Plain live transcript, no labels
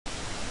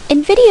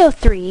In video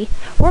 3,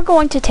 we're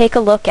going to take a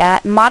look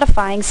at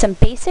modifying some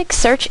basic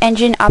search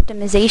engine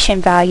optimization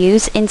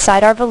values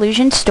inside our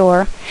Volusion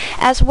store,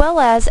 as well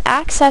as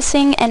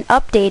accessing and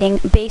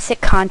updating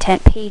basic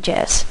content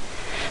pages.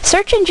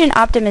 Search engine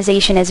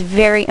optimization is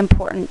very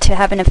important to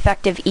have an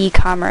effective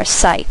e-commerce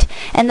site,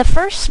 and the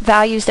first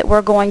values that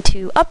we're going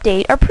to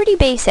update are pretty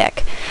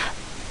basic.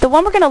 The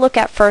one we're going to look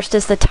at first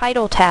is the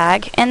title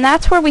tag, and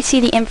that's where we see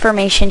the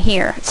information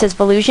here. It says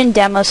Volusion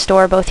Demo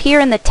Store both here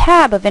in the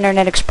tab of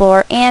Internet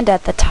Explorer and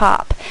at the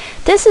top.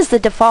 This is the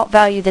default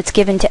value that's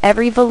given to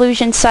every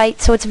Volusion site,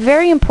 so it's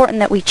very important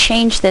that we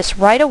change this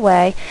right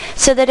away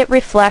so that it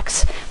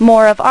reflects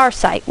more of our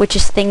site, which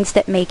is things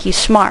that make you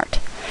smart.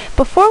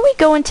 Before we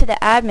go into the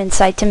admin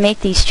site to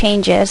make these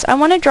changes, I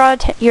want to draw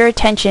your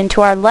attention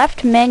to our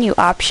left menu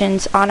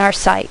options on our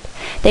site.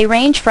 They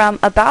range from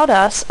About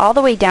Us all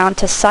the way down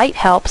to Site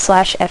Help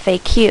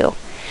 /FAQ.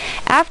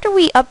 After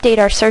we update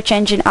our search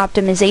engine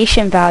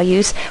optimization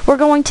values, we're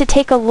going to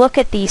take a look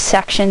at these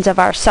sections of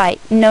our site,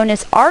 known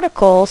as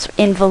articles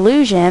in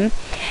Volusion,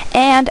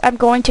 and I'm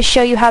going to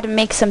show you how to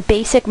make some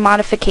basic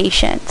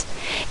modifications.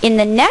 In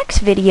the next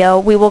video,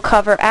 we will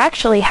cover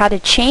actually how to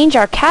change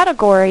our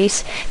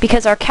categories,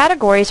 because our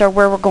categories are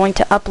where we're going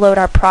to upload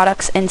our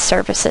products and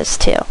services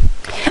to.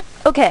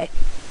 Okay.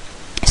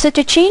 So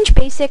to change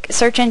basic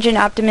search engine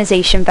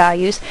optimization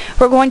values,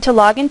 we're going to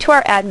log into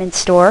our admin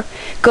store,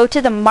 go to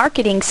the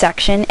marketing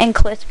section, and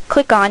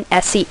click on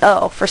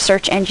SEO for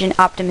search engine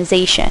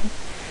optimization.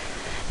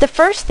 The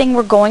first thing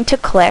we're going to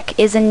click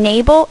is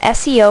Enable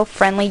SEO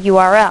Friendly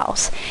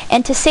URLs.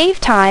 And to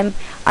save time,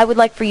 I would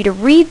like for you to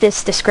read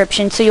this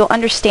description so you'll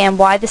understand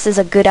why this is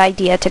a good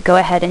idea to go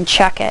ahead and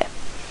check it.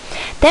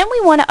 Then we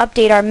want to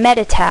update our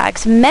meta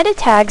tags. Meta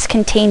tags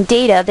contain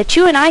data that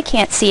you and I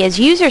can't see as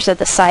users of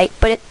the site,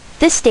 but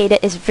this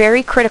data is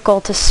very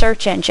critical to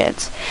search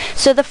engines.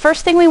 So the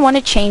first thing we want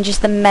to change is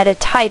the meta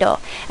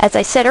title. As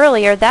I said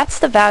earlier, that's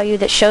the value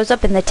that shows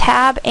up in the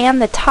tab and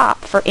the top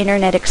for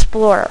Internet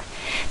Explorer.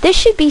 This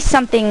should be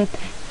something,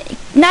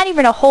 not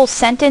even a whole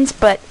sentence,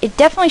 but it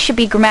definitely should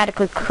be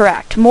grammatically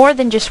correct, more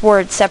than just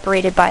words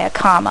separated by a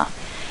comma.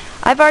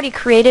 I've already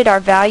created our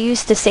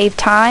values to save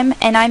time,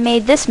 and I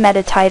made this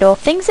meta title,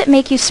 Things That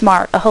Make You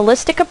Smart, a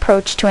holistic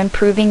approach to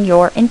improving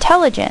your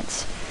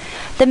intelligence.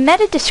 The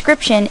meta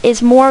description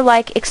is more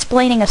like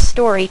explaining a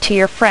story to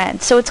your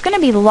friend, so it's going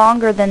to be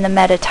longer than the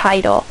meta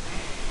title.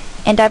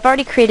 And I've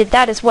already created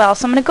that as well,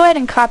 so I'm going to go ahead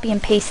and copy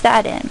and paste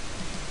that in.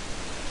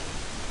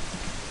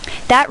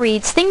 That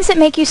reads, Things That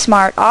Make You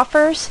Smart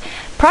offers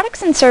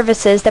products and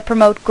services that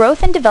promote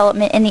growth and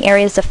development in the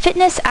areas of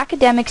fitness,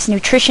 academics,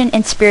 nutrition,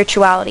 and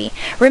spirituality.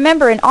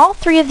 Remember, in all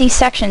three of these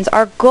sections,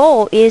 our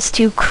goal is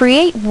to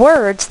create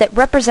words that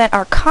represent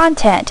our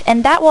content,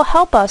 and that will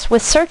help us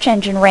with search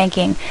engine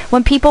ranking.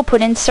 When people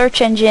put in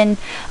search engine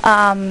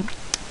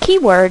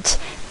keywords,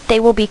 they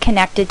will be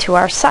connected to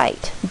our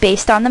site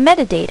based on the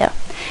metadata.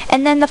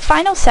 And then the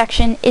final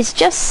section is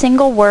just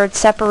single words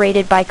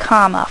separated by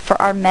comma for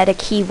our meta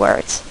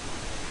keywords.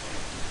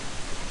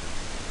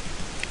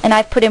 And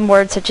I've put in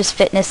words such as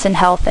fitness and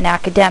health and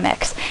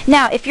academics.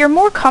 Now, if you're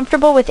more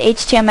comfortable with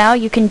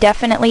HTML, you can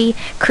definitely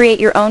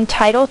create your own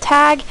title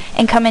tag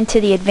and come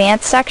into the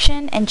advanced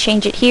section and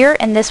change it here,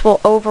 and this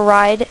will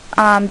override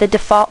the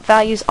default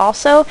values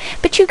also,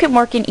 but you can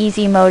work in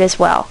easy mode as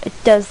well. It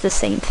does the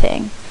same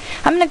thing.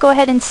 I'm going to go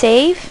ahead and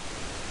save.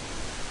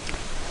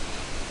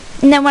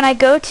 And then when I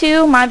go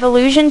to my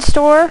Volusion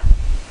store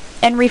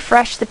and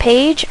refresh the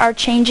page, our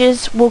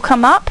changes will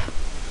come up,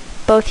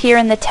 both here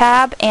in the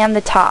tab and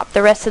the top.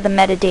 The rest of the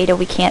metadata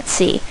we can't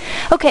see.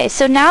 Okay,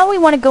 so now we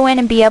want to go in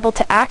and be able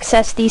to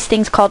access these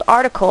things called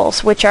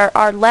articles, which are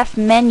our left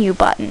menu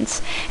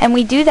buttons. And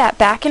we do that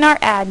back in our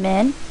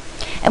admin,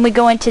 and we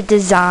go into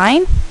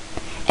Design,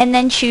 and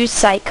then choose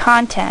Site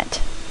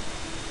Content.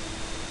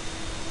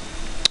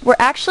 We're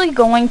actually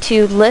going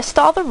to list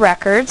all the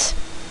records,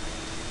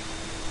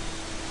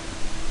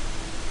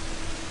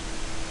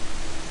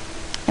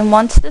 and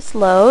once this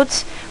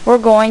loads, we're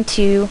going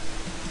to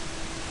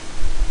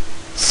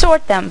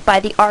sort them by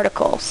the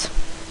articles,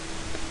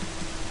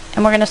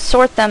 and we're going to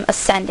sort them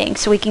ascending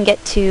so we can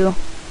get to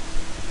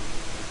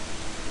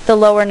the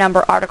lower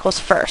number articles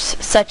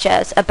first, such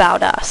as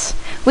About Us.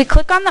 We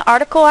click on the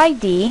article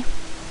ID,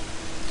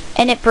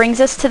 and it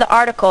brings us to the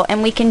article,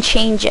 and we can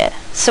change it.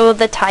 So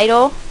the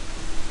title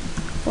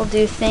will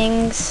do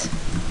Things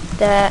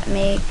That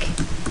Make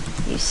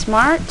You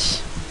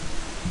Smart,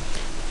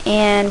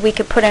 and we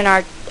could put in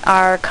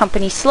our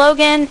company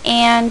slogan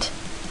and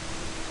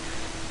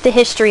the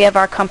history of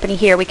our company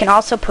here. We can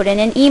also put in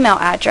an email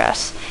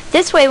address.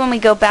 This way, when we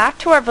go back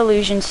to our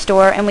Volusion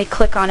store and we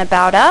click on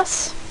About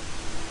Us,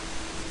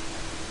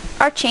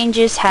 our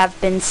changes have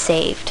been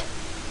saved.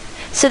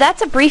 So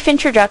that's a brief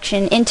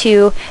introduction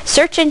into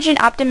search engine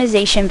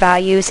optimization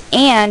values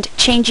and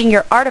changing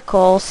your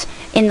articles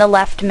in the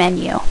left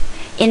menu.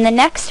 In the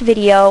next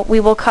video, we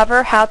will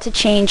cover how to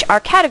change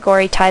our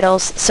category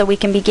titles so we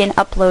can begin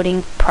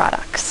uploading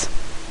products.